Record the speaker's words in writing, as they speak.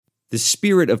The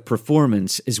spirit of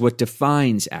performance is what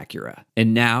defines Acura.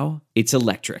 And now, it's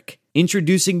electric.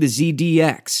 Introducing the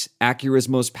ZDX, Acura's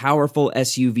most powerful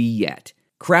SUV yet.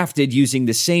 Crafted using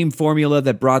the same formula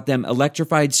that brought them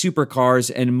electrified supercars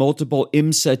and multiple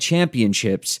IMSA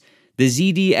championships, the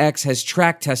ZDX has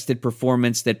track-tested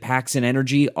performance that packs an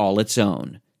energy all its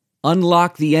own.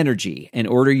 Unlock the energy and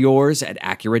order yours at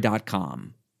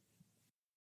Acura.com.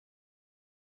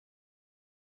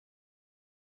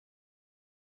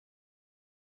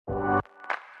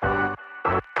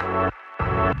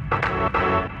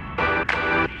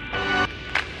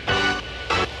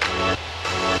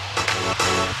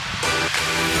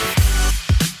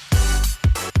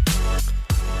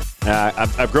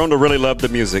 I've grown to really love the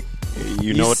music.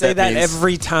 You know what say that means.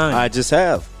 Every time. I just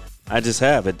have.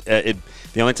 It.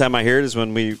 The only time I hear it is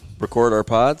when we record our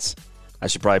pods. I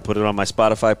should probably put it on my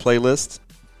Spotify playlist,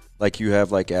 like you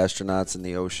have, like Astronauts in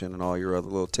the Ocean and all your other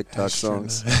little TikTok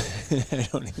songs. I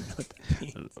don't even know what that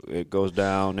means. It goes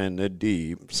down in the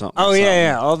deep. Something. Oh something.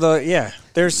 yeah. Although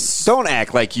there's. Don't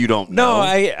act like you don't know. No,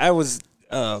 I was.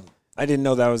 I didn't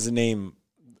know that was the name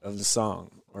of the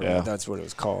song, or that's what it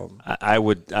was called. I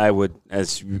would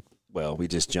well, we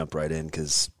just jump right in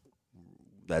because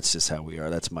that's just how we are.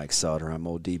 That's Mike Sauter. I'm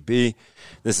ODB.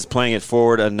 This is Playing It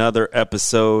Forward, another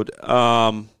episode.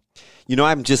 I'm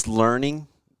just learning,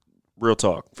 real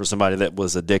talk, for somebody that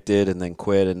was addicted and then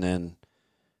quit and then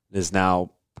is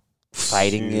now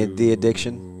fighting the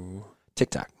addiction.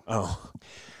 TikTok. Oh.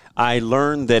 I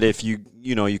learned that if you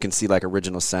can see like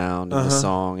original sound in the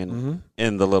song and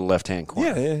in the little left-hand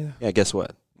corner. Yeah, guess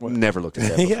what? Never looked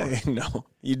at that before. No,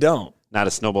 you don't. Not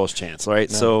a snowball's chance,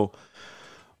 right? No. So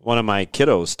one of my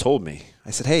kiddos told me,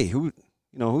 I said, hey,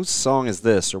 whose song is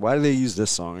this? Or why do they use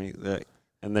this song?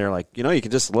 And they're like, you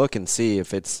can just look and see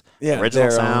if it's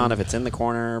original sound, if it's in the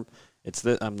corner.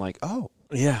 I'm like, oh.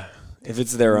 Yeah, if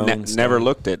it's their own. Never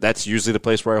looked at. That's usually the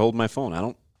place where I hold my phone. I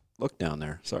don't look down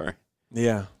there. Sorry.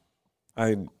 Yeah. Are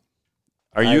you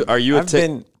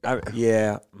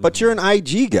yeah. But you're an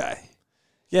IG guy.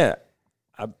 Yeah.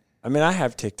 I mean, I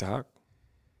have TikTok.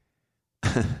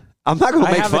 I'm not going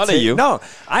to make fun of you. No,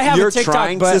 I have a TikTok. You're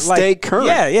trying to stay current.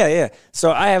 Yeah.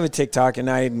 So I have a TikTok, and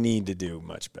I need to do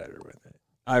much better with it.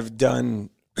 I've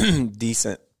done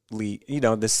decently.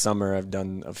 This summer I've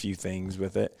done a few things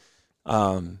with it.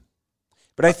 But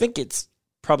I think it's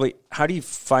probably, how do you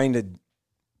find a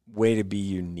way to be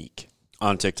unique?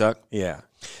 On TikTok? Yeah.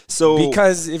 So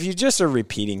because if you just are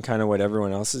repeating kind of what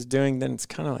everyone else is doing, then it's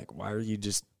kind of like, why are you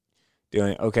just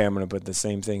doing, okay, I'm going to put the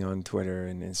same thing on Twitter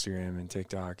and Instagram and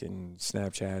TikTok and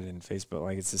Snapchat and Facebook.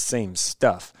 Like, it's the same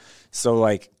stuff. So,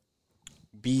 like,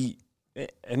 I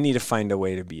need to find a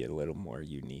way to be a little more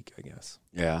unique, I guess.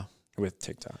 Yeah. With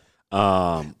TikTok.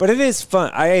 But it is fun.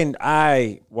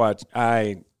 I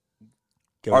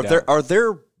go down.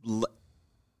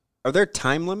 Are there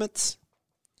time limits?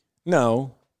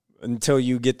 No, until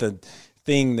you get the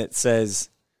thing that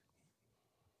says.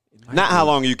 Not how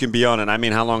long you can be on it. I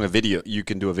mean, how long you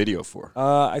can do a video for.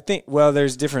 I think. Well,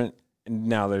 there's different.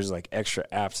 Now there's like extra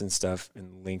apps and stuff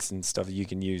and links and stuff you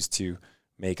can use to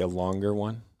make a longer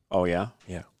one. Oh yeah,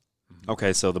 yeah. Mm-hmm.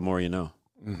 Okay, so the more you know.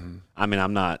 Mm-hmm. I mean,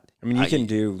 I'm not. I mean, you can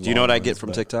do. Do you know what I get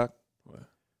from TikTok?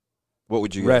 What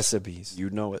would you get? Recipes? You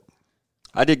know it.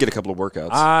 I did get a couple of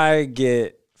workouts. I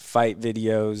get fight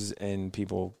videos and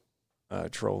people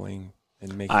trolling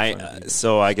and making fun of people.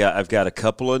 So I've got a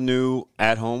couple of new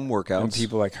at-home workouts and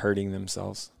people like hurting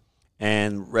themselves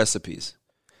and recipes.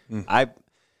 How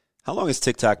long has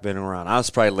TikTok been around? I was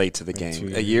probably late to the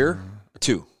game. A year?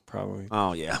 2? Probably.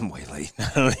 Oh yeah, I'm way late.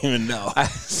 I don't even know.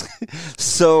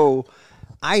 So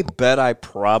I bet I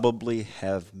probably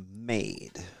have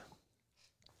made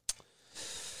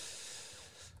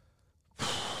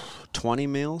 20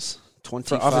 meals,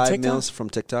 25 meals from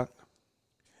TikTok.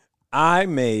 I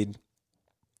made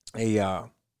a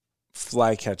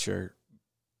fly catcher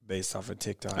based off of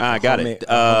TikTok. I got it.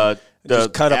 The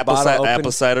cut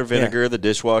apple cider vinegar, the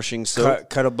dishwashing soap.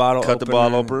 Cut a bottle. Cut the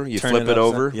bottle open. You flip it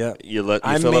over. Yeah. You fill up the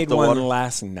water. I made one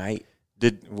last night.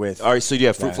 All right. So do you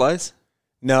have fruit flies?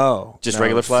 No, just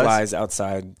regular flies. Flies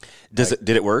outside. Did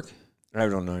it work? I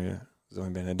don't know yet. It's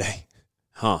only been a day.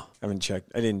 Huh? I haven't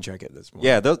checked. I didn't check it this morning.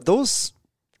 Yeah, those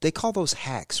they call those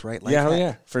hacks, right? Like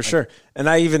yeah, for sure. And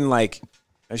I even I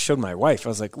showed my wife. I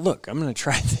was like, "Look, I'm going to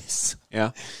try this."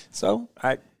 Yeah. So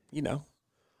I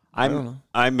don't know.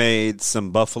 I made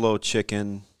some buffalo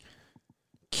chicken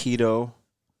keto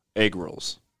egg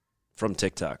rolls from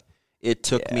TikTok. It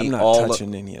took me I'm not all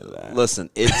touching any of that.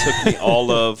 Listen, it took me all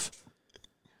of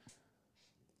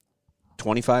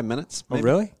 25 minutes. Maybe. Oh,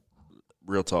 really?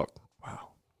 Real talk. Wow.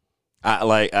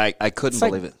 I couldn't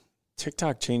believe it.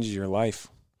 TikTok changes your life.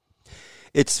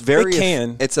 It's very. It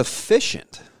can. It's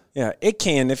efficient. Yeah, it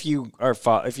can if you are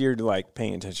if you're like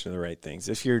paying attention to the right things.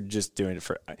 If you're just doing it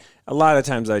for a lot of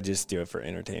times, I just do it for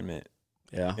entertainment.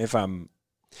 Yeah. If I'm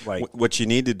like, what you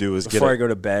need to do is before I go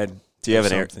to bed. Do you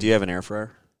have an air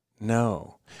fryer?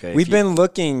 No. Okay, We've been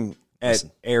looking at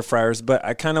air fryers, but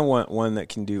I kind of want one that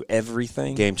can do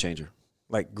everything. Game changer.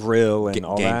 Like grill and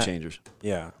all game that. Game changers.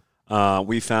 Yeah.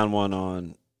 We found one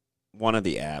on one of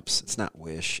the apps. It's not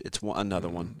Wish. It's another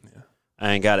one. Yeah.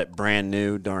 I got it brand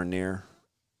new, darn near.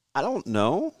 I don't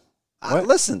know.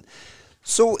 Listen,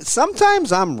 so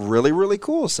sometimes I'm really, really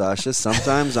cool, Sasha.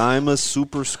 Sometimes I'm a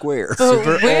super square.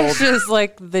 But Wish is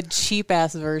like the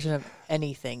cheap-ass version of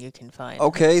anything you can find.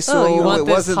 Okay, so you want it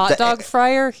this wasn't hot dog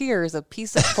fryer? Here's a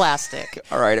piece of plastic.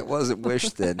 All right, it wasn't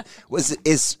Wish then.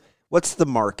 What's the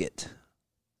market?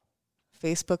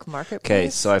 Facebook Marketplace. Okay,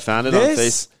 so I found it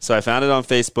on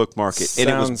Facebook Market.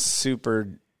 Sounds super.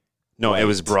 No, it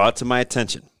was brought to my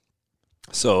attention.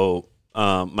 So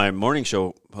my morning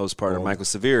show host partner, Michael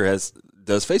Severe,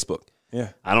 does Facebook. Yeah.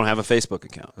 I don't have a Facebook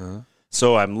account.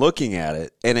 So I'm looking at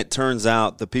it, and it turns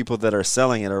out the people that are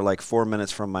selling it are like 4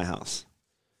 minutes from my house.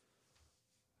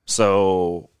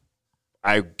 So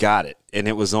I got it, and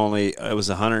it was $110.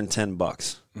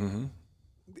 Mm-hmm.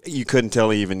 You couldn't tell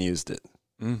he even used it.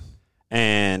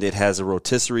 And it has a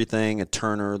rotisserie thing, a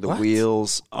turner, the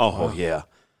wheels. Oh, wow. Yeah.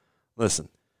 Listen.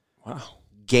 Wow.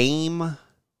 Game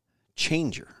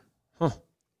changer. Huh.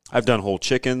 I've done whole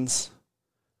chickens,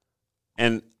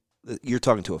 and you're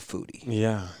talking to a foodie.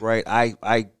 Yeah. Right?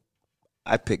 I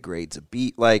pick grades of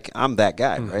beef. Like, I'm that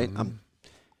guy, right?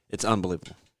 It's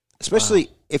unbelievable.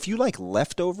 Especially if you like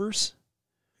leftovers.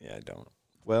 Yeah, I don't.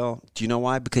 Well, do you know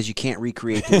why? Because you can't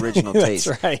recreate the original taste.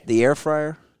 That's right. The air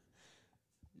fryer,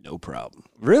 no problem.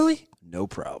 Really? No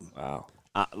problem. Wow.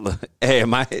 Hey,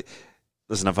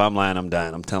 listen, if I'm lying, I'm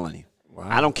dying. I'm telling you. Wow.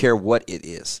 I don't care what it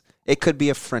is. It could be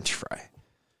a French fry.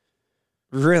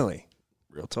 Really?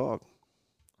 Real talk.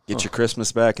 Get your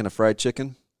Christmas back in a fried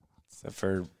chicken.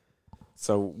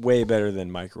 So way better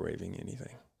than microwaving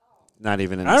anything. Not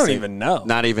even in I don't even know.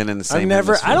 Not even in the same. Who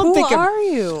are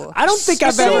you? I don't think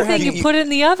I've ever had. You put it in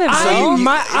the oven, bro.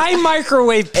 I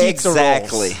microwave pizza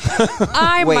exactly. rolls.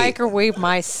 I microwave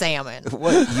my salmon.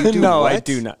 What you do? No, what? I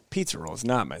do not. Pizza rolls,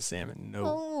 not my salmon. No.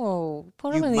 Oh,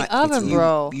 put them in the oven,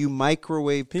 bro. You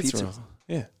microwave pizza rolls.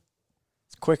 Yeah,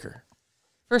 it's quicker.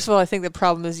 First of all, I think the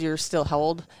problem is you're still how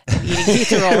old and eating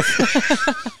pizza rolls.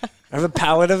 I have a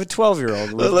palate of a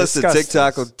 12-year-old. Listen,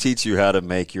 TikTok will teach you how to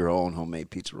make your own homemade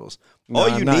pizza rolls. No,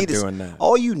 I'm not doing that.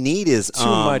 All you need is too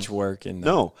much work.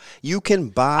 No, you can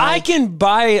buy. I can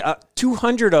buy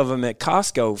 200 of them at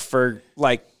Costco for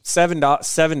like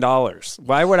 $7.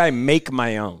 Why would I make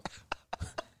my own?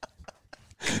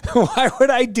 Why would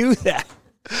I do that?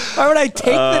 Why would I take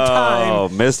the time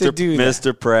to do that?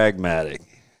 Mr. Pragmatic.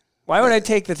 Why would I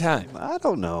take the time? I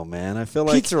don't know, man. I feel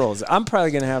like pizza rolls. I'm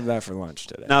probably going to have that for lunch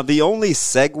today. Now, the only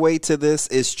segue to this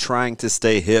is trying to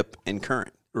stay hip and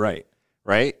current. Right.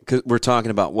 Because we're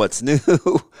talking about what's new.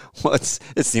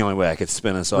 It's the only way I could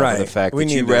spin us off of the fact that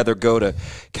you'd rather go to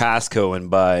Costco and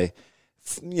buy,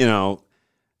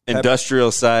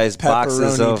 industrial-sized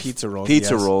boxes of pizza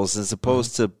rolls as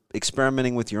opposed to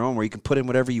experimenting with your own where you can put in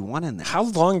whatever you want in there. How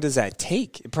long does that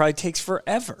take? It probably takes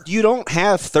forever. You don't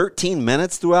have 13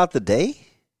 minutes throughout the day?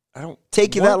 I don't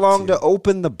take you that long to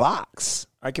open the box.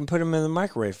 I can put them in the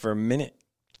microwave for a minute.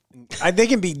 They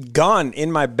can be gone in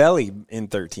my belly in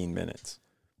 13 minutes.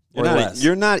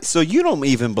 You're not. So you don't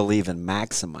even believe in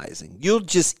maximizing. You'll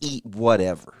just eat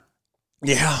whatever.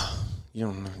 Yeah.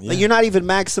 You're not even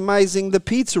maximizing the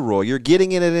pizza roll. You're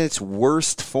getting it in its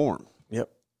worst form. Yep.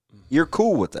 You're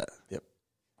cool with that. Yep.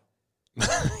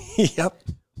 Yep.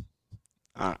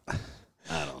 I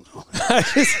don't know.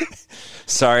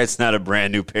 Sorry, it's not a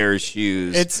brand new pair of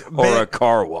shoes or a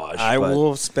car wash. I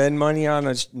will spend money on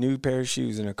a new pair of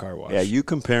shoes and a car wash. Yeah, you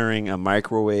comparing a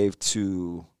microwave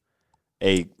to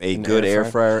a good air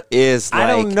fryer is like I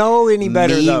don't know any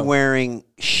better. Me though. wearing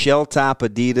shell top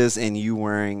Adidas and you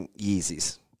wearing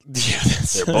Yeezys. Yeah,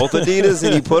 they're both Adidas,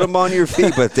 and you put them on your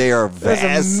feet, but they are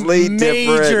vastly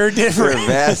different. They're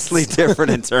vastly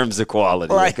different in terms of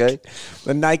quality. Right. Okay,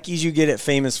 the Nikes you get at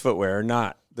Famous Footwear are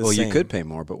not the same. Well, you could pay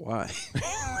more, but why?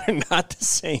 They're not the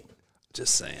same.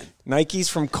 Just saying. Nikes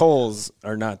from Kohl's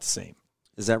are not the same.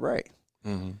 Is that right?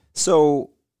 Mm-hmm. So,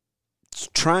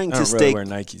 trying to stay. I don't really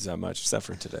wear Nikes that much, except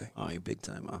for today. Oh, you big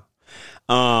time,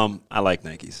 huh? I like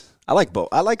Nikes. I like both.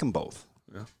 I like them both.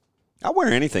 Yeah. I'll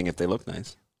wear anything if they look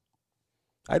nice.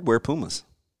 I'd wear Pumas.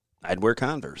 I'd wear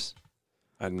Converse.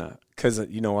 I'd not. Because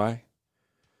you know why?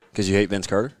 Because you hate Vince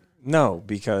Carter? No,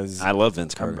 because I love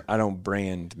Vince Carter. I don't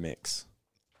brand mix.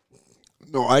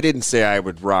 No, I didn't say I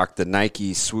would rock the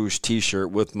Nike swoosh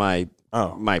T-shirt with my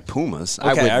Pumas.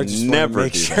 Okay, I would never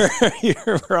do that. You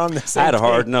were on the same I had a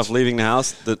hard page. enough leaving the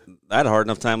house. I had a hard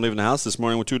enough time leaving the house this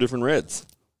morning with 2 different reds.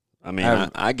 I mean,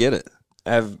 I get it.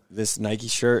 I have this Nike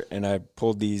shirt, and I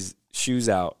pulled these shoes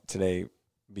out today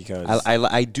because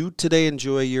I do today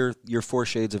enjoy your 4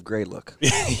 shades of gray look.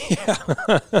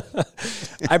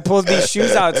 I pulled these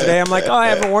shoes out today. I'm like, I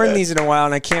haven't worn these in a while,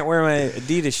 and I can't wear my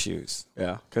Adidas shoes.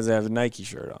 Yeah, because I have a Nike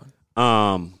shirt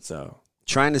on. So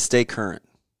trying to stay current.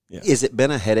 Yeah. Has it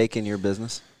been a headache in your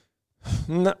business?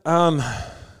 Yeah.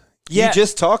 You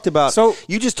just talked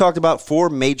about 4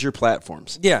 major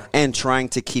platforms. Yeah. And trying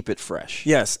to keep it fresh.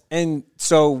 Yes. And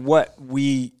so what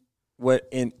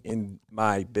in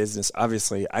my business,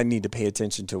 obviously I need to pay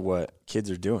attention to what kids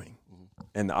are doing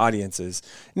and the audiences.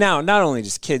 Now, not only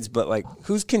just kids, but like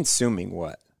who's consuming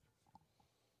what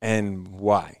and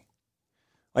why.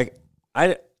 Like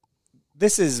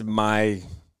this is my,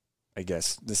 I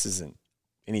guess this isn't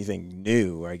anything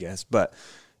new, I guess, but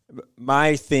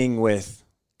my thing with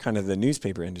kind of the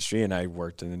newspaper industry, and I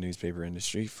worked in the newspaper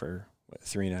industry for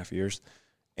 3.5 years,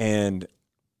 and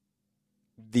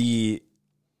the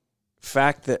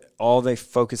fact that all they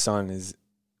focus on is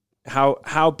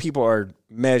how people are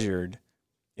measured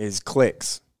is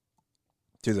clicks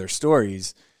to their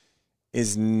stories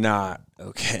is not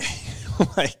okay.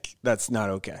 Like that's not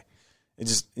okay. It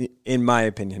just, in my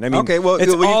opinion. I mean, okay, well,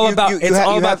 it's all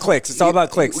about clicks. It's all about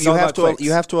clicks.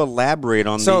 You have to elaborate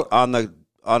on the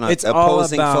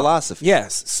opposing philosophy.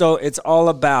 Yes. So it's all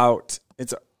about,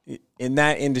 it's in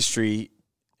that industry,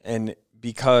 and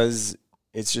because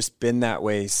it's just been that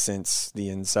way since the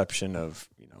inception of,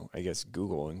 I guess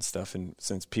Google and stuff, and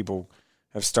since people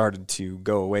have started to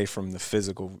go away from the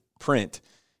physical print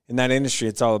in that industry,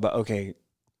 it's all about, okay,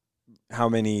 how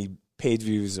many page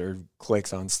views or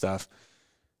clicks on stuff.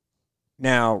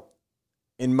 Now,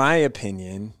 in my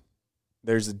opinion,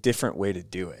 there's a different way to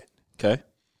do it. Okay.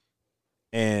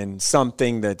 And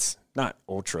something that's not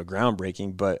ultra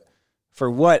groundbreaking, but for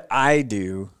what I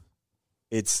do,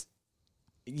 it's,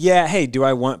 hey, do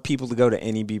I want people to go to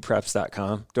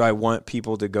nebpreps.com? Do I want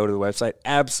people to go to the website?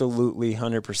 Absolutely,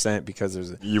 100%, because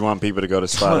there's you want people to go to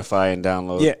Spotify and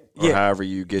download or however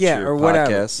you get your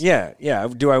podcasts? Yeah.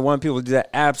 Do I want people to do that?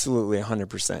 Absolutely,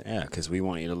 100%. Yeah, because we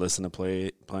want you to listen to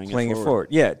playing it forward.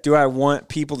 Yeah. Do I want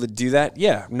people to do that?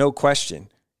 Yeah, no question.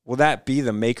 Will that be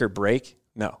the make or break?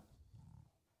 No.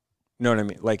 You know what I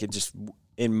mean? Like it just,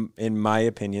 in my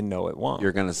opinion, no, it won't.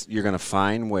 You're gonna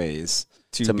find ways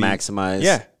to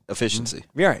maximize efficiency.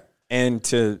 Yeah, right. And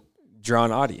to draw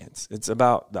an audience. It's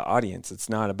about the audience. It's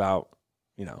not about,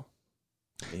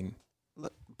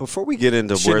 before we get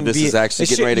into where this is actually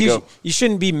getting ready to go. You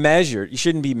shouldn't be measured. You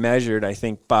shouldn't be measured, I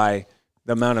think, by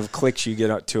the amount of clicks you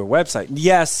get to a website.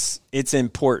 Yes, it's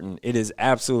important. It is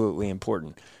absolutely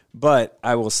important. But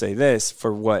I will say this,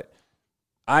 for what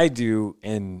I do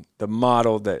and the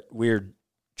model that we're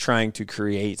trying to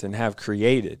create and have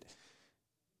created,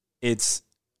 it's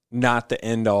not the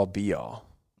end all be all.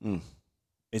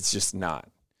 It's just not.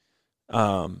 We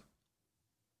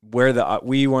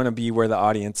want to be where the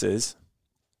audience is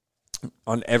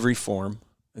on every form,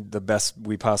 the best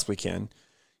we possibly can.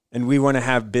 And we want to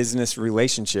have business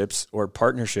relationships or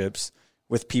partnerships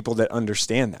with people that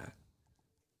understand that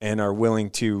and are willing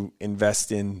to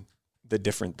invest in the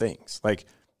different things. Like,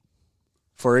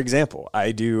 for example,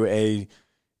 I do a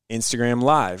Instagram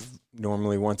Live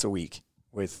normally once a week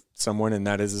with someone, and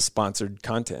that is a sponsored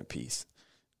content piece.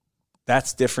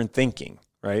 That's different thinking,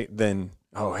 right? Than,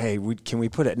 hey, can we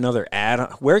put another ad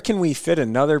on? Where can we fit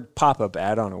another pop-up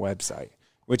ad on a website,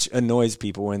 which annoys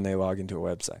people when they log into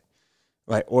a website?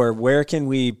 Like, or where can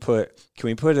we put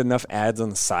enough ads on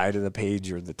the side of the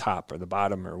page or the top or the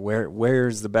bottom, or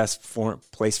where's the best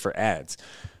place for ads?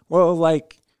 Well,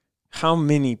 like, how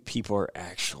many people are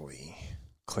actually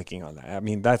clicking on that? I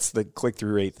mean, that's the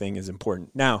click-through rate thing is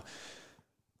important. Now,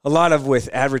 a lot of with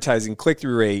advertising,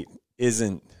 click-through rate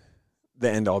isn't the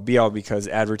end-all be-all, because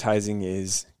advertising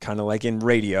is kind of like in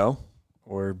radio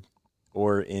or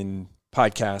in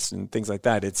podcasts and things like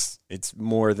that. It's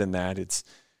more than that. It's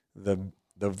the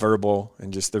verbal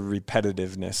and just the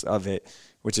repetitiveness of it,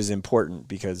 which is important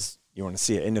because you want to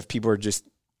see it. And if people are just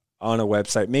on a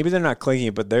website, maybe they're not clicking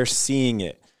it, but they're seeing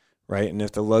it, right? And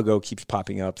if the logo keeps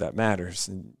popping up, that matters.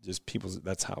 And just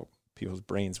that's how people's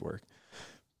brains work.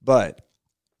 But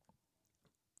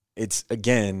it's,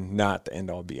 again, not the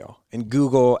end-all be-all. And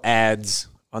Google ads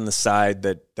on the side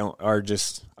that are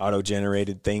just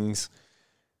auto-generated things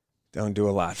don't do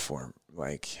a lot for them.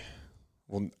 Like,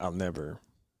 I'll never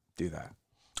do that.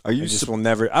 Are you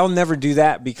I'll never do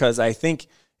that because I think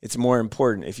it's more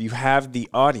important. If you have the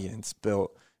audience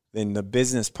built, then the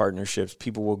business partnerships,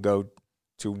 people will go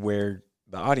to where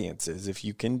the audience is if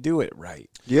you can do it right.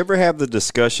 Do you ever have the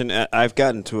discussion? I've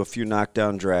gotten to a few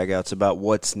knockdown dragouts about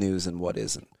what's news and what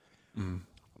isn't. Mm-hmm.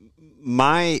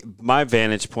 My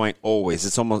vantage point always,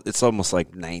 it's almost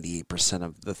like 98%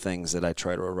 of the things that I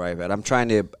try to arrive at. I'm trying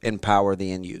to empower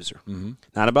the end user. Mm-hmm.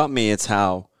 Not about me, it's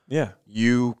how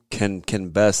you can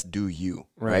best do you,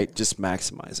 right? Just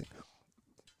maximizing.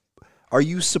 Are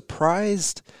you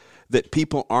surprised that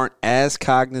people aren't as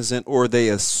cognizant, or they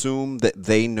assume that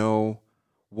they know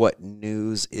what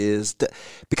news is?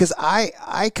 Because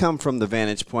I come from the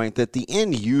vantage point that the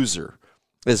end user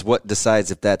is what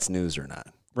decides if that's news or not.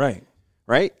 Right.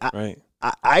 Right? Right.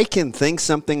 I can think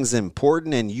something's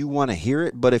important and you want to hear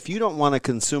it, but if you don't want to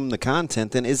consume the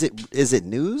content, then is it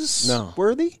news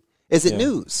worthy? Is it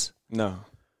news? No.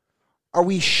 Are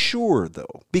we sure,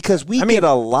 though? Because we get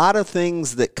a lot of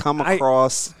things that come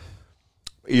across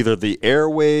either the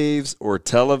airwaves or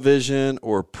television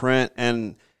or print,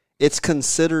 and it's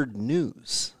considered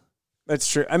news. That's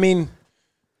true. I mean,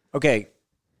 okay.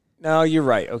 No, you're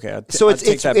right. Okay, I'll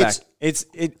take that back.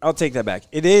 I'll take that back.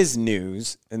 It is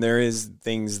news, and there is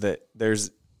things that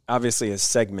there's obviously a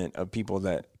segment of people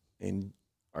that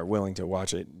are willing to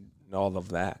watch it and all of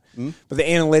that. Mm-hmm. But the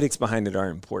analytics behind it are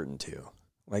important too.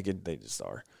 They just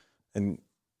are. And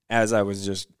as I was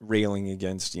just railing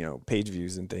against, page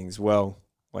views and things, well,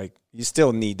 you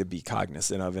still need to be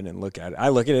cognizant of it and look at it. I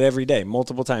look at it every day,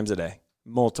 multiple times a day,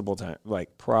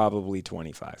 probably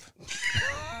 25.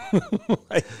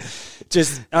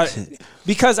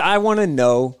 Because I want to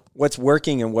know what's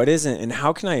working and what isn't, and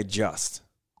how can I adjust?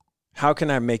 How can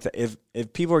I make that?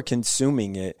 If people are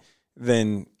consuming it,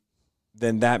 then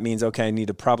that means, okay, I need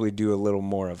to probably do a little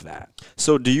more of that.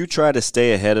 So do you try to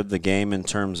stay ahead of the game in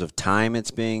terms of time it's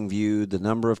being viewed, the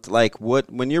number of,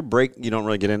 when you're you don't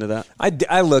really get into that?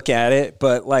 I look at it,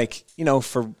 but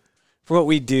for what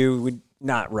we do, we're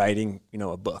not writing,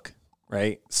 a book,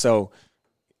 right? So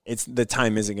the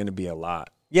time isn't going to be a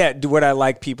lot. Yeah, would I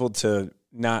like people to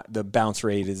not, the bounce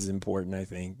rate is important, I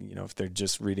think, if they're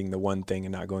just reading the one thing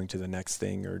and not going to the next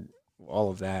thing or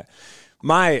all of that.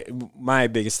 My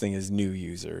biggest thing is new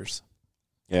users.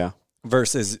 Yeah.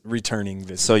 Versus returning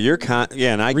visitors. So you're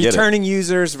and I get it. Returning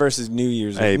users versus new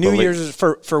users. Hey, new users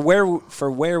for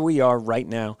where we are right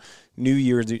now, new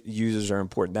users are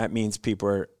important. That means people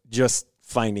are just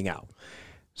finding out.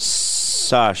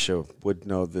 Sasha would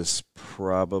know this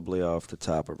probably off the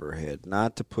top of her head.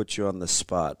 Not to put you on the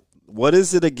spot. What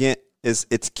is it again? It's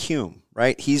Cume,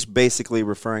 right? He's basically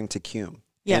referring to Cume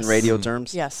in radio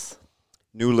terms. Yes.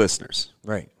 New listeners.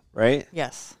 Right.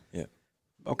 Yes. Yeah.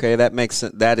 Okay, that makes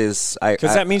sense. That is...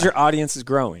 Because that means your audience is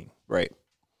growing. Right.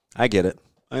 I get it.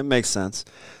 It makes sense.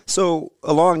 So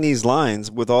along these lines,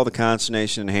 with all the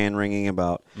consternation and hand-wringing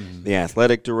about the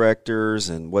athletic directors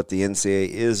and what the NCAA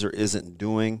is or isn't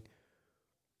doing,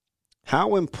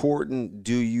 how important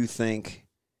do you think...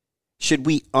 Should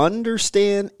we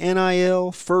understand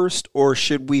NIL first, or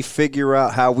should we figure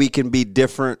out how we can be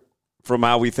different from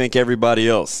how we think everybody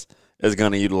else is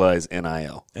going to utilize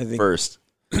NIL first?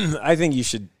 I think you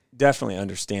should definitely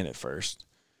understand it first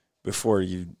before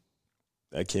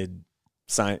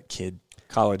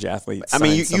college athlete. I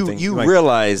mean, you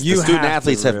realize the student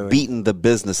athletes have beaten the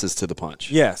businesses to the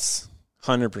punch. Yes,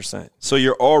 100%. So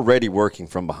you're already working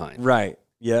from behind. Right.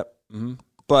 Yep. Mm-hmm.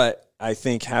 But I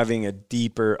think having a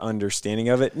deeper understanding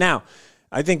of it. Now,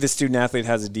 I think the student athlete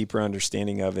has a deeper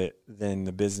understanding of it than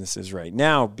the businesses right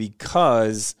now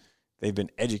because they've been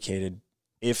educated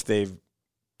if they've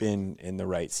been in the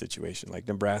right situation. Like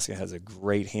Nebraska has a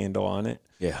great handle on it.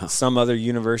 Yeah. Some other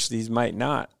universities might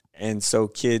not. And so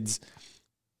kids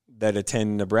that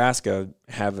attend Nebraska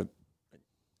have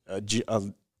a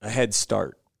head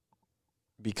start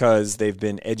because they've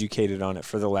been educated on it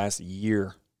for the last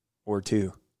year or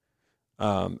two,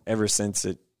 ever since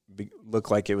it looked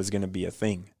like it was going to be a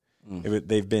thing.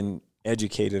 They've been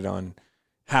educated on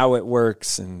how it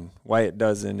works and why it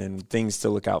doesn't and things to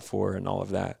look out for and all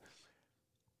of that.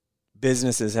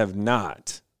 Businesses have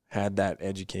not had that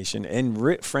education.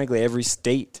 And frankly, every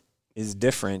state is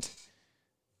different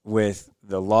with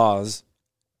the laws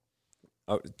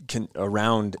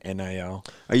around NIL.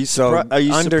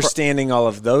 Understanding all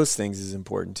of those things is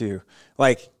important too.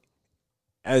 Like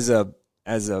as a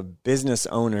business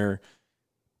owner,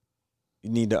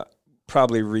 you need to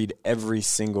probably read every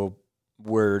single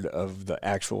word of the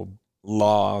actual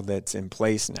law that's in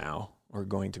place now or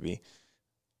going to be.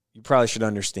 You probably should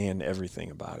understand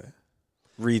everything about it.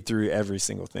 Read through every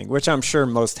single thing, which I'm sure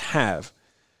most have.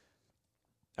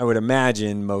 I would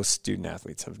imagine most student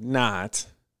athletes have not,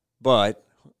 but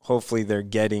hopefully they're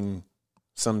getting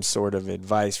some sort of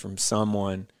advice from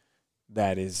someone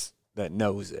that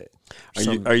knows it.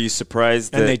 Are you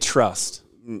surprised and that they trust?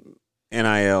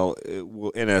 NIL will,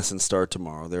 in essence, start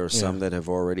tomorrow? There are some that have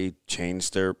already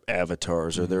changed their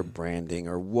avatars or their branding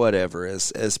or whatever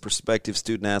as prospective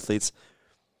student athletes,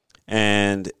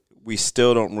 and we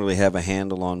still don't really have a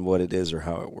handle on what it is or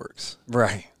how it works.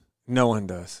 Right. No one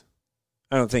does.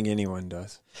 I don't think anyone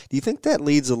does. Do you think that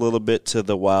leads a little bit to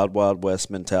the Wild Wild West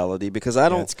mentality? Because I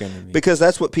don't. It's gonna be. Because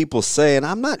that's what people say, and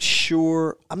I'm not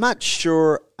sure.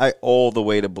 I all the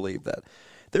way to believe that.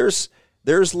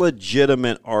 There's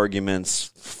legitimate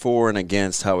arguments for and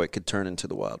against how it could turn into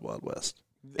the Wild Wild West,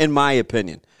 in my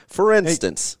opinion. For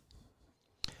instance,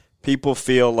 people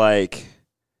feel like,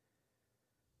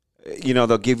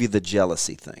 they'll give you the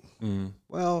jealousy thing. Mm.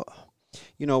 Well,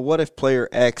 what if player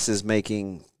X is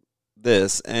making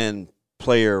this and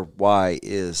player Y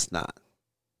is not,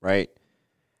 right?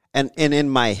 And in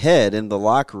my head, in the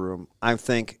locker room, I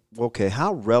think, okay,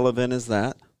 how relevant is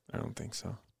that? I don't think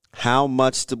so. How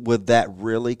much would that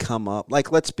really come up? Like,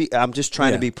 I'm just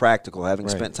trying to be practical, having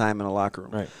spent time in a locker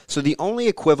room. Right. So the only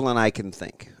equivalent I can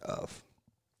think of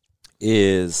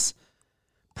is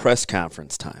press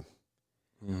conference time.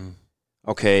 Mm.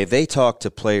 Okay, they talk to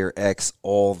player X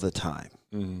all the time.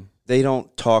 Mm. They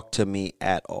don't talk to me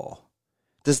at all.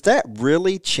 Does that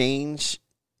really change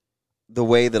the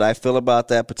way that I feel about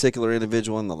that particular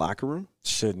individual in the locker room?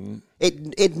 Shouldn't.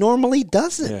 It normally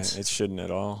doesn't. Yeah, it shouldn't at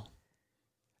all.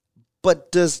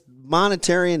 But does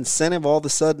monetary incentive all of a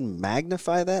sudden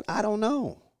magnify that? I don't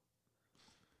know.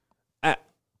 I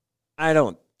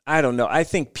don't know. I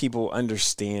think people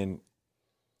understand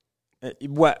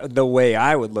what the way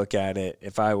I would look at it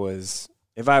if I was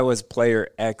player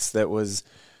X that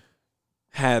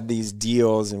had these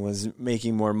deals and was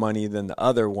making more money than the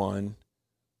other one,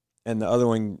 and the other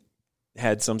one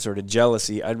had some sort of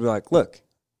jealousy. I'd be like, look,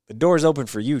 the door's open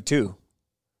for you too.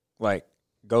 Like,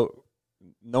 go.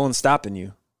 No one's stopping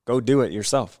you. Go do it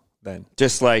yourself then.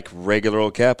 Just like regular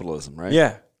old capitalism, right?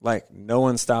 Yeah, like no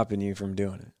one's stopping you from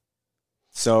doing it.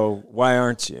 So why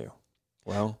aren't you?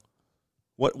 Well,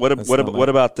 what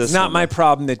about this? It's not one? my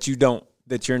problem that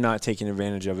you're not taking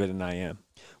advantage of it, and I am.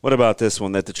 What about this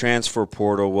one? That the transfer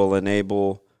portal will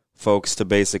enable folks to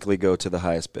basically go to the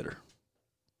highest bidder.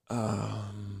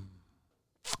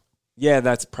 Yeah,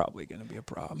 that's probably going to be a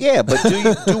problem. Yeah, but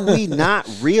do we not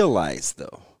realize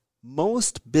though?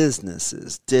 Most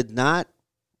businesses did not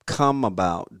come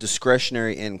about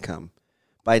discretionary income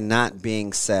by not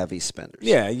being savvy spenders.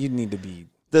 Yeah, you need to be.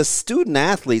 The student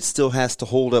athlete still has to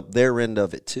hold up their end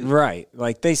of it too. Right.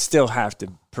 Like they still have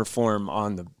to perform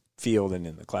on the field and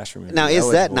in the classroom. Now, is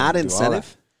that not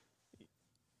incentive?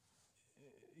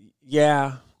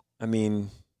 Yeah. I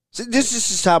mean, so this is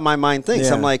just how my mind thinks.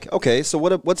 Yeah. I'm like, okay, so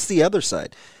what's the other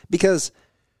side? Because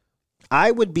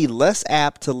I would be less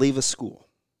apt to leave a school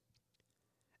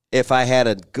if I had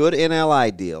a good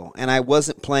NLI deal and I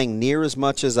wasn't playing near as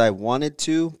much as I wanted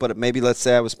to, but maybe let's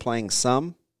say I was playing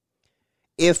some.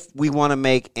 If we want to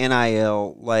make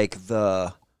NIL like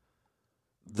the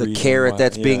carrot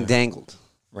that's being dangled.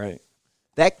 Right.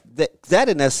 That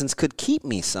in essence could keep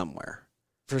me somewhere.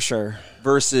 For sure.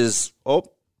 Versus,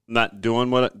 not doing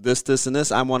what this, and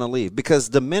this, I want to leave. Because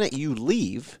the minute you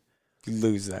leave, you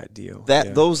lose that deal.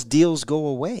 Those deals go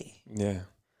away. Yeah.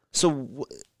 So,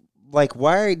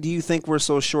 why do you think we're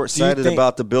so short-sighted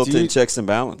about the built-in checks and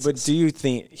balances? But do you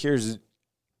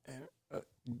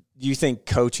think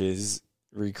coaches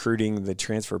recruiting the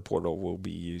transfer portal will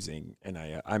be using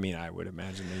NIL? I mean, I would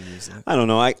imagine they use it. I don't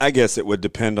know. I guess it would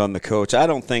depend on the coach. I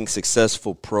don't think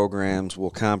successful programs will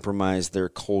compromise their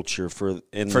culture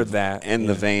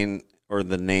the vein or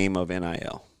the name of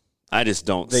NIL. I just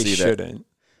don't see that. They shouldn't.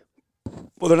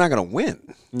 Well, they're not going to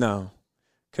win. No,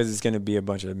 because it's going to be a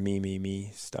bunch of me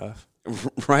stuff.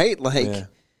 Right?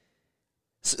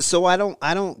 So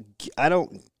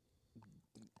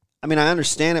I mean, I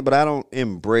understand it, but I don't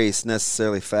embrace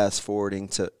necessarily fast forwarding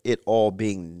to it all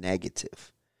being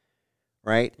negative.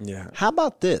 Right? Yeah. How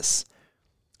about this?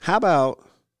 Now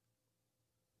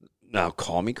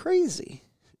call me crazy.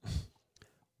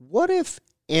 What if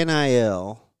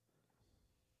NIL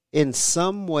in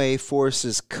some way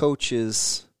forces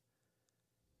coaches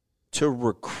to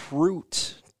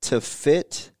recruit to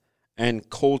fit and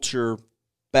culture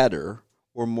better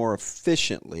or more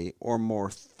efficiently or more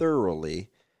thoroughly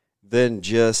than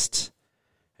just,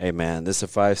 hey man, this is a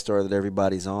 5-star that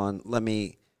everybody's on. Let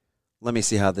me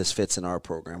see how this fits in our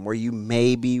program, where you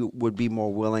maybe would be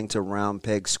more willing to round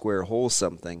peg, square hole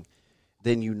something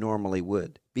than you normally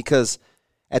would. Because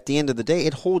at the end of the day,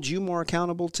 it holds you more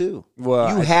accountable too.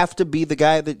 Well, you have to be the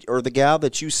guy that or the gal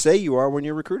that you say you are when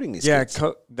you're recruiting these kids.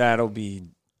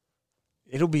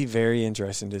 It'll be very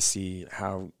interesting to see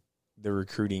how the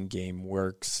recruiting game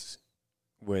works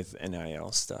with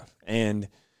NIL stuff. And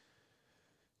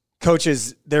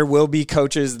coaches, there will be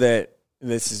coaches that,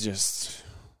 this is just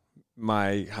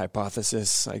my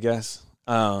hypothesis, I guess,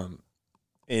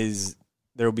 is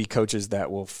there will be coaches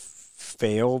that will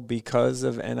fail because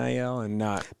of NIL and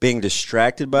not being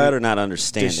distracted by it or not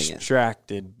understanding it.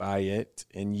 Distracted by it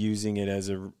and using it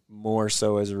as more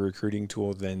so as a recruiting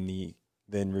tool than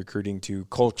recruiting to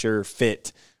culture,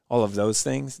 fit, all of those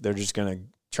things. They're just going to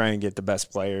try and get the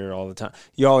best player all the time.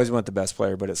 You always want the best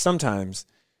player, but sometimes,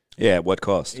 at what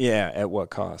cost? Yeah, at what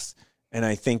cost? And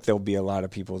I think there'll be a lot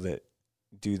of people that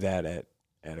do that at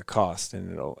a cost,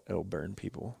 and it'll burn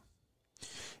people.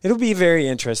 It'll be very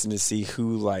interesting to see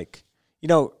who, like,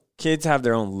 kids have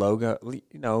their own logo.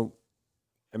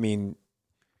 I mean,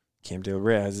 Cam Del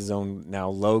Rey has his own now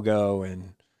logo,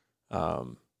 and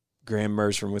Graham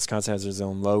Merz from Wisconsin has his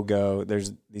own logo.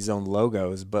 There's these own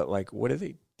logos, but, like, what do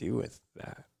they do with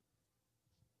that?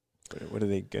 What are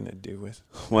they going to do with?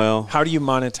 Well, how do you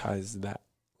monetize that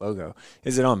logo?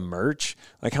 Is it on merch?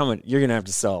 Like, how much? You're going to have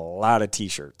to sell a lot of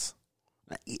T-shirts.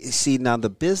 See, now the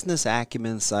business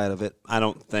acumen side of it, I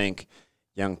don't think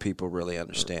young people really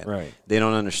understand. Right. They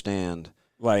don't understand,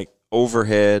 like,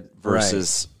 overhead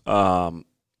versus,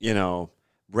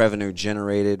 revenue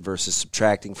generated versus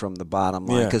subtracting from the bottom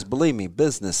line. Because believe me,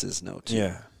 businesses know too.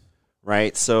 Yeah.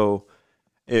 Right? So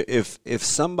if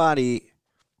somebody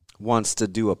wants to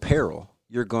do apparel,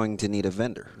 you're going to need a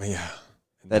vendor. Yeah.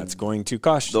 That's going to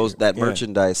cost you. That yeah.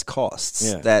 merchandise costs.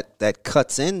 Yeah. That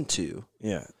cuts into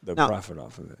the profit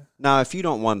off of it. Now, if you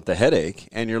don't want the headache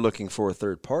and you're looking for a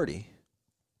third party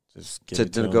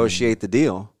to negotiate the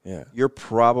deal, you're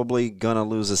probably going to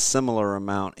lose a similar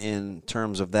amount in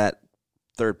terms of that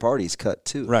third party's cut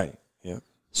too. Right. Yeah.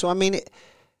 So, I mean,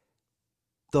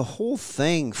 the whole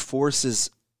thing forces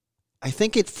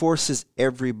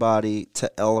everybody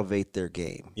to elevate their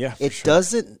game. Yeah, it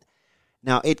doesn't.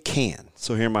 Now, it can.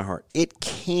 So hear my heart. It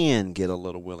can get a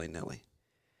little willy-nilly.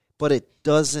 But it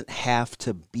doesn't have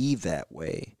to be that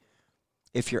way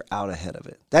if you're out ahead of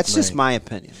it. That's just my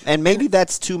opinion. And maybe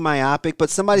that's too myopic, but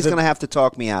somebody's going to have to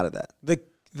talk me out of that.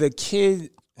 The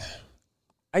kid,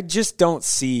 I just don't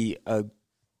see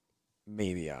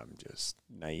maybe I'm just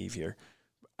naive here.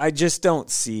 I just don't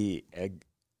see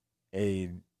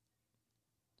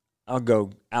I'll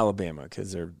go Alabama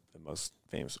because they're the most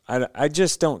famous. I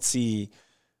just don't see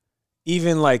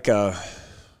even like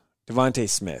Devontae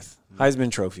Smith,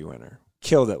 Heisman Trophy winner,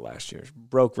 killed it last year,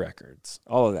 broke records,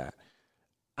 all of that.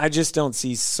 I just don't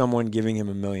see someone giving him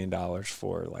 $1 million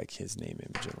for like his name,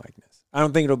 image, and likeness. I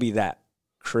don't think it'll be that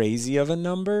crazy of a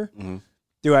number. Mm-hmm.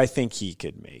 Do I think he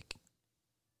could make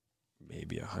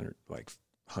maybe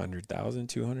 100,000,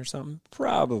 200 something?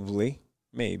 Probably,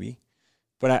 maybe.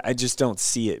 But I just don't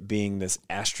see it being this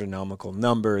astronomical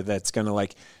number that's going to,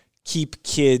 like, keep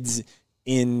kids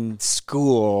in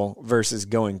school versus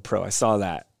going pro. I saw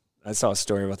that. I saw a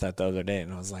story about that the other day,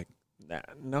 and I was like,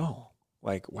 no.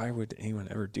 Like, why would anyone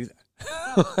ever do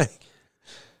that?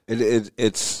 It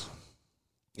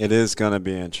is going to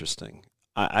be interesting.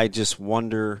 I just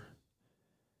wonder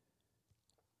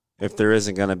if there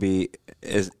isn't going to be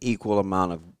an equal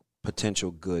amount of potential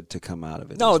good to come out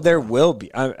of it. No, there will be.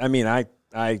 I mean,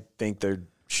 I think there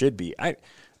should be.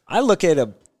 I look at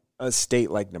a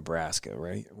state like Nebraska,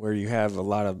 right, where you have a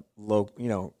lot of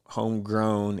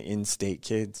homegrown in-state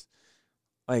kids.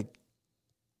 Like,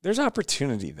 there's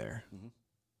opportunity there. Mm-hmm.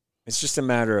 It's just a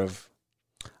matter of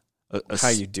how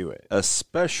you do it,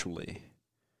 especially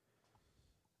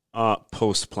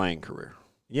post-playing career.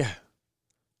 Yeah,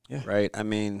 right. I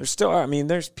mean,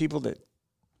 there's people that.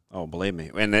 Oh, believe me,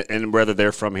 and whether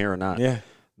they're from here or not. Yeah,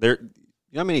 you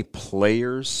know how many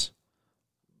players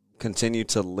continue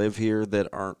to live here that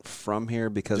aren't from here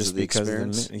because of the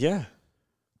experience?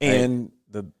 And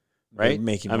right?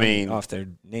 Making money off their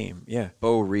name. Yeah,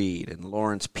 Bo Reed and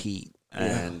Lawrence Pete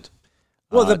and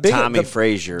Tommy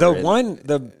Frazier.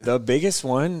 The biggest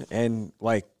one, and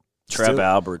like Trev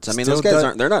Alberts. I mean, those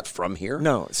guys they're not from here.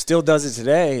 No, still does it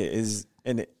today.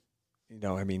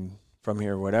 From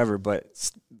here or whatever,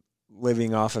 but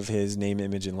living off of his name,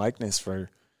 image, and likeness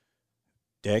for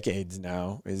decades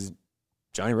now is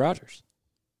Johnny Rodgers.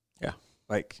 Yeah.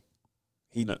 Like,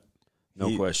 no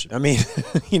question. I mean,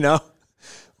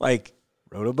 like,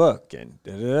 wrote a book and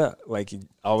like, he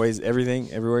always,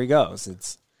 everything, everywhere he goes,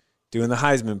 it's doing the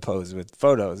Heisman pose with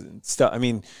photos and stuff. I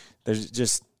mean,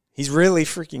 he's really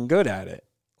freaking good at it.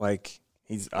 Like,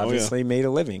 he's obviously made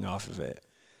a living off of it.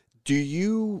 Do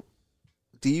you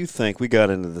think we got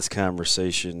into this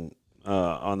conversation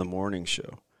on the morning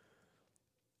show?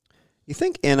 You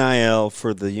think NIL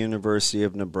for the University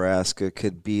of Nebraska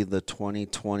could be the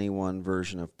 2021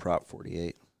 version of Prop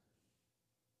 48?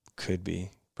 Could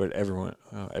be, but everyone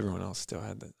else still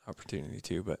had the opportunity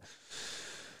to. But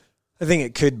I think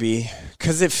it could be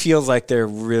because it feels like they're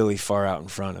really far out in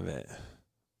front of it.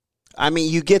 I mean,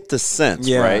 you get the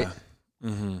sense, right?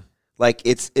 Mm-hmm. Like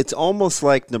it's almost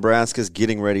like Nebraska's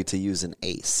getting ready to use an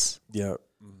ace. Yep.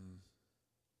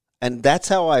 And that's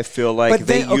how I feel like But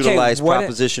then, they utilize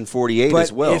Proposition 48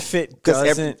 as well. If it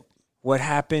doesn't, what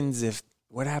happens?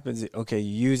 Okay,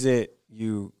 you use it.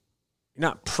 You're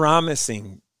not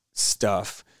promising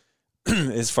stuff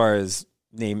as far as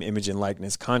name, image, and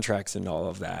likeness contracts and all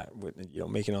of that. With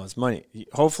making all this money.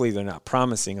 Hopefully, they're not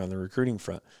promising on the recruiting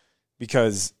front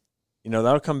because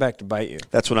that'll come back to bite you.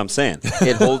 That's what I'm saying.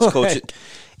 It holds coaches.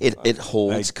 It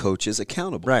holds coaches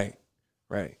accountable. Right.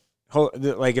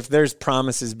 Like if there's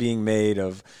promises being made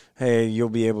of, hey, you'll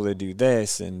be able to do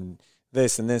this and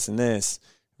this and this and this,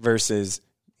 versus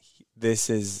this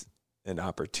is an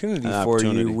opportunity for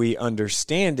you. We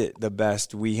understand it the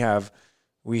best. We have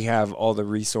all the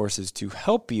resources to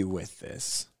help you with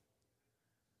this.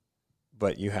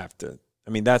 But you have to. I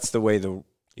mean, that's the way you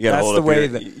have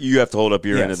to hold up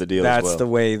your end of the deal. That's the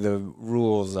way the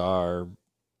rules are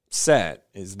set.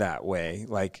 Is that way?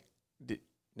 Like.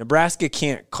 Nebraska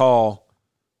can't call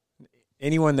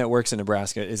anyone that works in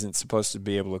Nebraska isn't supposed to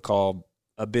be able to call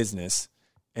a business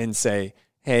and say,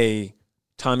 hey,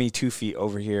 Tommy 2 Feet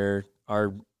over here,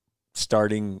 our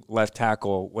starting left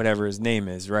tackle, whatever his name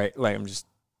is, right? Like I'm just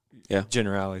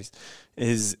generalities,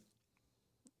 is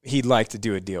he'd like to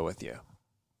do a deal with you.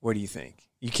 What do you think?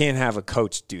 You can't have a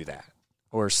coach do that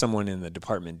or someone in the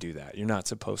department do that. You're not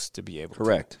supposed to be able to.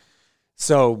 Correct.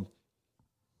 So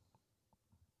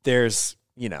there's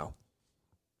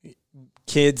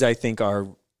kids, I think, are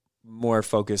more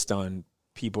focused on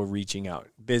people reaching out,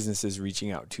 businesses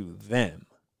reaching out to them,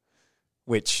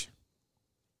 which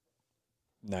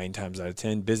 9 times out of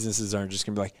 10, businesses aren't just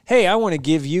going to be like, hey, I want to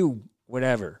give you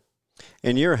whatever.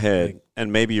 In your head,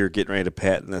 and maybe you're getting ready to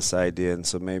patent this idea, and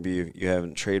so maybe you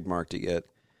haven't trademarked it yet.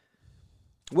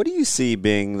 What do you see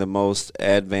being the most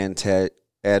advantageous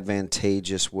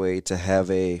way to have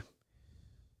a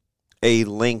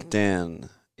LinkedIn,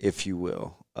 if you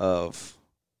will, of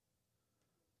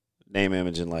name,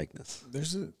 image, and likeness?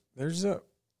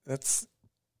 That's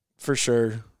for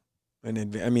sure.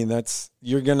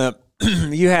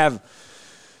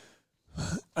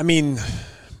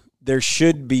 There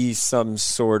should be some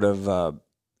sort of, I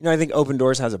think Open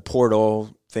Doors has a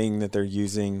portal thing that they're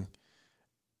using,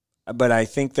 but I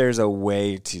think there's a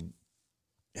way to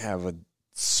have a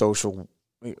social,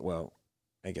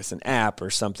 I guess an app or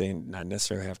something, not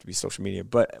necessarily have to be social media,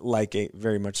 but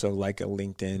very much so like a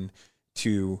LinkedIn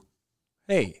to,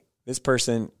 hey, this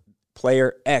person,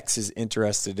 player X is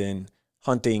interested in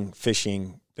hunting,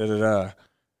 fishing,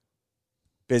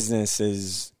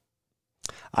 businesses,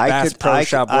 Bass Pro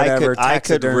Shop, whatever, I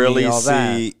could really all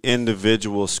that. see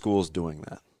individual schools doing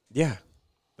that. Yeah.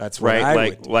 That's what right. I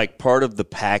would do. Like part of the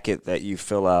packet that you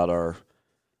fill out are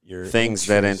your things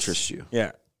that interest you.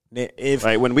 Yeah.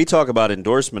 When we talk about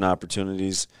endorsement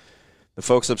opportunities, the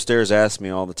folks upstairs ask me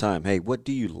all the time, hey, what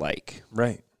do you like?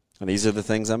 Right. And these are the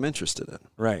things I'm interested in.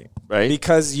 Right. Right.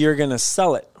 Because you're going to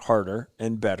sell it harder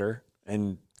and better.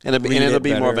 And it'll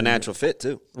be more of a natural fit,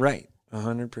 too. Right.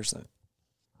 100%.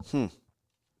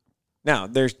 Now,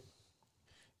 there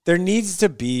needs to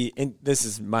be, and this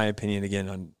is my opinion again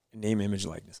on name, image,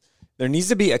 likeness. There needs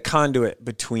to be a conduit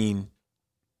between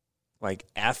like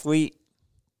athlete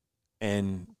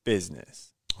and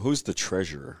business. Who's the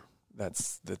treasurer?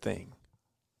 That's the thing.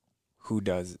 Who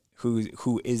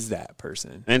is that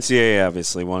person? NCAA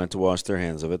obviously wanted to wash their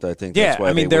hands of it. I think that's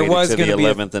why they there waited was to the gonna be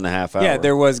 11th and a half hour. Yeah,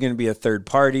 there was going to be a third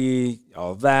party,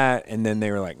 all that, and then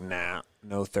they were like, nah,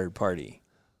 no third party.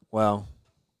 Well,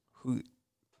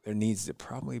 there needs to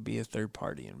probably be a third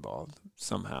party involved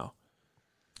somehow.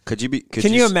 Can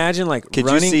you imagine could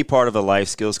you see part of the life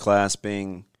skills class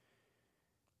being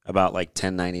about like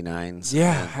 1099s?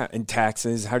 Yeah, and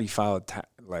taxes. How do you file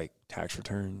tax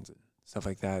returns and stuff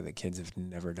like that kids have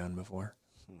never done before?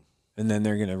 And then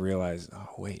they're going to realize, oh,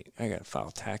 wait, I got to file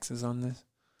taxes on this?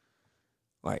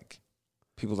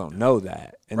 People don't know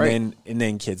that. And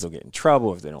then kids will get in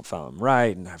trouble if they don't file them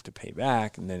right and have to pay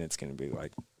back. And then it's going to be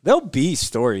there'll be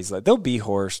stories, there'll be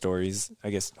horror stories, I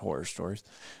guess horror stories.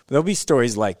 But there'll be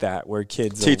stories like that where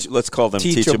kids let's call them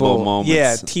teachable moments.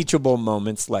 Yeah, teachable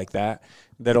moments like that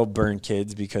that'll burn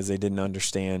kids because they didn't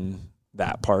understand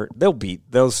that part,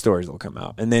 those stories will come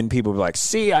out. And then people will be like,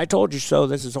 see, I told you so.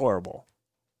 This is horrible.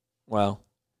 Well,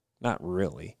 not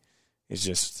really. It's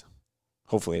just,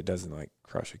 hopefully it doesn't like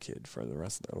crush a kid for the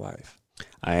rest of their life.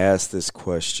 I asked this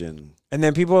question. And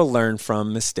then people will learn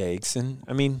from mistakes. And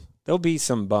I mean, there'll be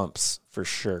some bumps for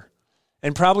sure.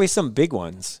 And probably some big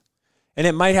ones. And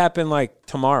it might happen like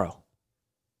tomorrow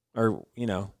or,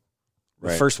 the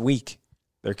first week.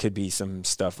 There could be some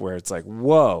stuff where it's like,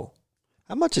 whoa.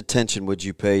 How much attention would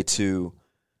you pay to,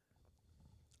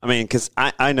 I mean, because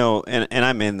I know, and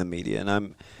I'm in the media,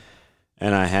 and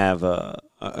I have a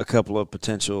couple of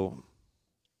potential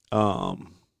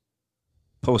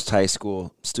post-high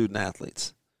school student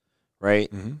athletes, right?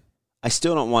 Mm-hmm. I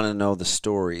still don't want to know the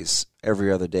stories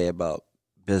every other day about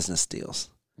business deals.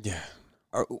 Yeah.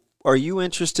 Are you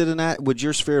interested in that? Would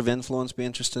your sphere of influence be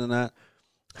interested in that?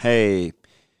 Hey,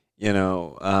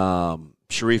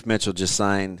 Sharif Mitchell just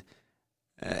signed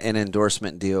an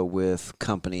endorsement deal with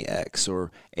Company X,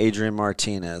 or Adrian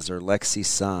Martinez, or Lexi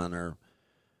Sun, or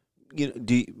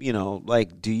do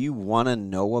you want to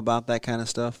know about that kind of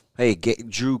stuff? Hey,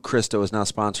 Drew Christo is now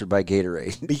sponsored by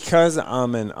Gatorade. Because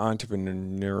I'm an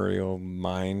entrepreneurial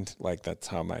mind, like that's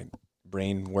how my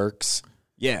brain works.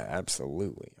 Yeah,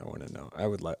 absolutely. I want to know. I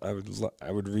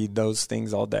would read those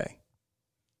things all day.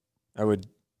 I would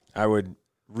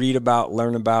read about,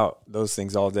 learn about those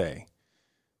things all day,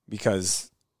 because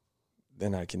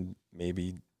then I can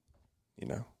maybe,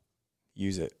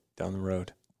 use it down the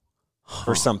road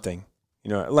for something,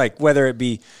 like whether it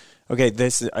be, okay,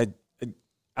 this,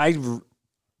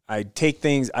 I take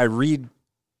things, I read,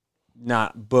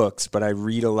 not books, but I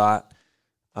read a lot.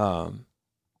 And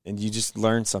you just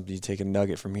learn something. You take a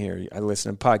nugget from here. I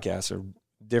listen to podcasts or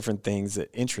different things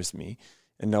that interest me.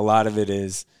 And a lot of it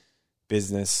is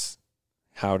business,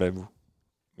 how to,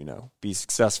 be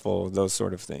successful, those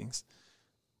sort of things.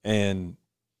 And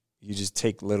you just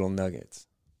take little nuggets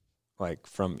like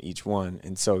from each one.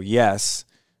 And so, yes,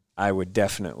 I would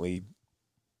definitely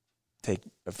take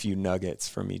a few nuggets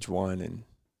from each one. And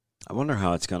I wonder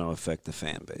how it's going to affect the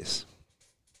fan base.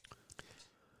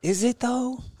 Is it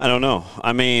though? I don't know.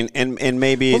 I mean, and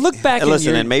maybe look back.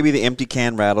 Listen, and maybe the empty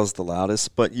can rattles the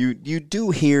loudest, but you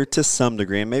do hear to some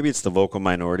degree, and maybe it's the vocal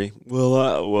minority.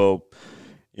 Well,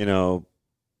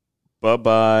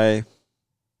 bye-bye.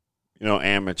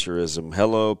 Amateurism.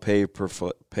 Hello, pay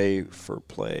for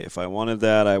play. If I wanted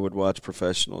that, I would watch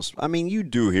professionals. I mean, you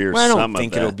do hear some of that. I don't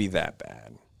think it'll be that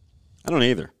bad. I don't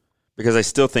either, because I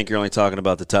still think you're only talking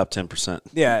about the top 10%.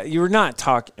 Yeah, you're not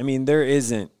talking. I mean, there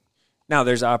isn't. Now,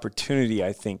 there's opportunity,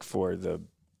 I think, for the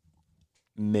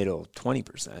middle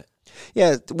 20%.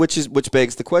 Yeah, which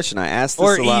begs the question. I asked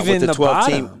this a lot with the 12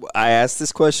 team. I asked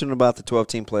this question about the 12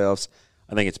 team playoffs.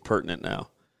 I think it's pertinent now.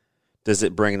 Does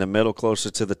it bring the middle closer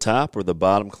to the top or the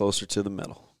bottom closer to the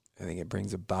middle? I think it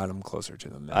brings the bottom closer to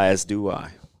the middle. As do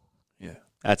I. Yeah.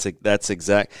 That's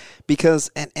exact. Because,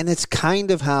 and it's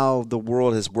kind of how the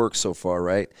world has worked so far,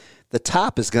 right? The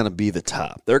top is going to be the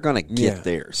top. They're going to get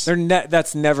theirs.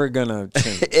 That's never going to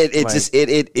change.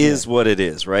 It is what it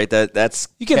is, right? That's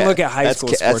you can look at high school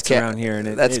sports around here, and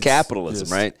that's capitalism,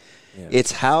 just, right? Yeah.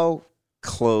 It's how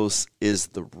close is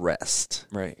the rest,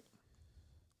 right?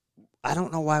 I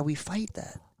don't know why we fight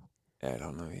that. I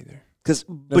don't know either.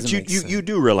 But you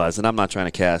do realize, and I'm not trying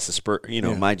to cast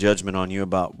my judgment on you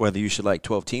about whether you should like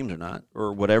 12 teams or not,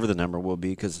 or whatever the number will be,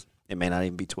 because it may not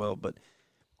even be 12. But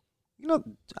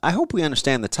I hope we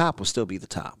understand the top will still be the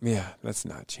top. Yeah, that's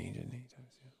not changing anytime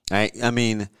soon. I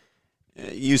mean,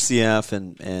 UCF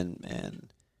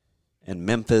and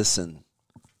Memphis and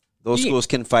those schools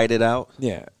can fight it out.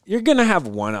 Yeah, you're gonna have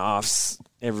one-offs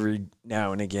every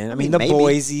now and again. I mean, maybe.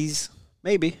 Boise's.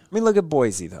 Maybe. I mean, look at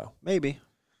Boise though. Maybe.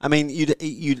 I mean,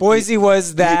 Boise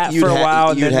was that for a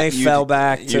while, and then they fell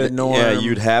back to norm. Yeah,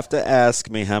 you'd have to ask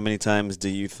me how many times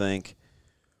do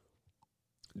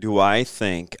I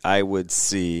think I would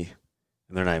see,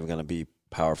 and they're not even going to be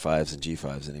Power 5s and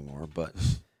G5s anymore, but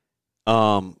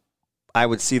I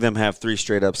would see them have 3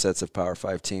 straight upsets of Power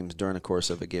 5 teams during the course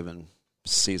of a given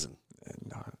season.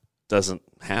 Doesn't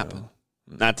happen.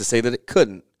 No. Not to say that it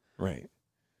couldn't. Right.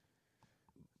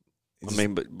 I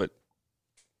mean, but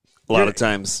a lot of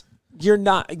times you're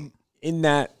not in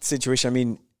that situation. I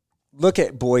mean, look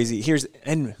at Boise.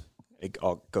 And it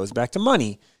all goes back to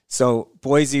money. So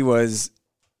Boise was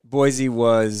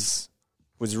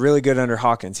really good under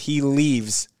Hawkins. He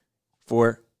leaves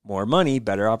for more money,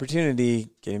 better opportunity,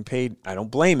 getting paid. I don't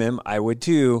blame him. I would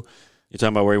too. You're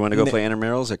talking about where you want to go play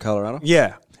intramurals at Colorado?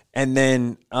 Yeah. And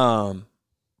then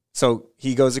so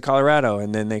he goes to Colorado,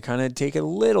 and then they kind of take a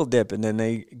little dip, and then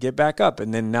they get back up.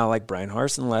 And then now, like, Brian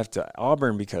Harsin left to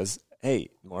Auburn because hey,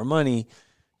 more money.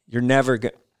 You're never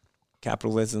going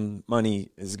capitalism, money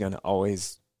is going to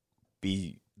always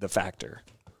be the factor.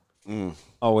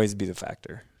 Always be the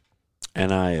factor.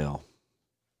 NIL.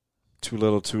 Too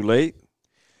little, too late.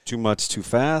 Too much, too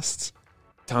fast.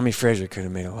 Tommy Frazier could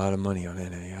have made a lot of money on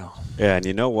NIL. Yeah, and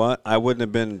you know what? I wouldn't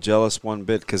have been jealous one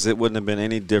bit because it wouldn't have been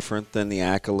any different than the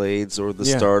accolades or the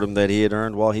stardom that he had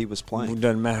earned while he was playing. It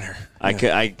doesn't matter.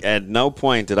 I at no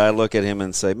point did I look at him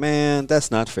and say, man,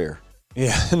 that's not fair.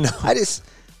 Yeah, no. I just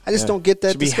don't get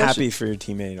that discussion. Be discussion. happy for your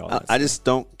teammate. All that I just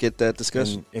don't get that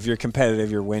discussion. And if you're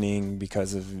competitive, you're winning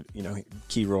because of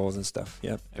key roles and stuff.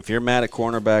 Yep. If you're mad at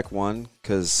cornerback 1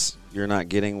 because you're not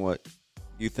getting what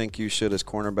you think you should as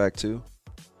cornerback 2,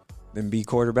 then be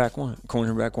cornerback 1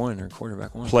 or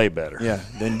quarterback 1. Play better. Yeah,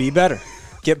 then be better.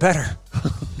 Get better.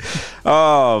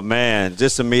 Oh, man,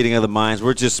 just a meeting of the minds.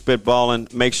 We're just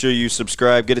spitballing. Make sure you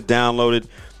subscribe, get it downloaded.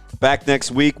 Back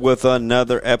next week with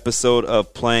another episode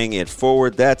of Playing It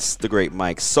Forward. That's the great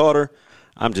Mike Sauter.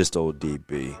 I'm just old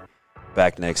DB.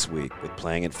 Back next week with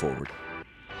Playing It Forward.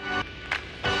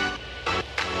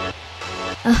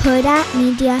 A Huda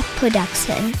Media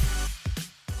Production.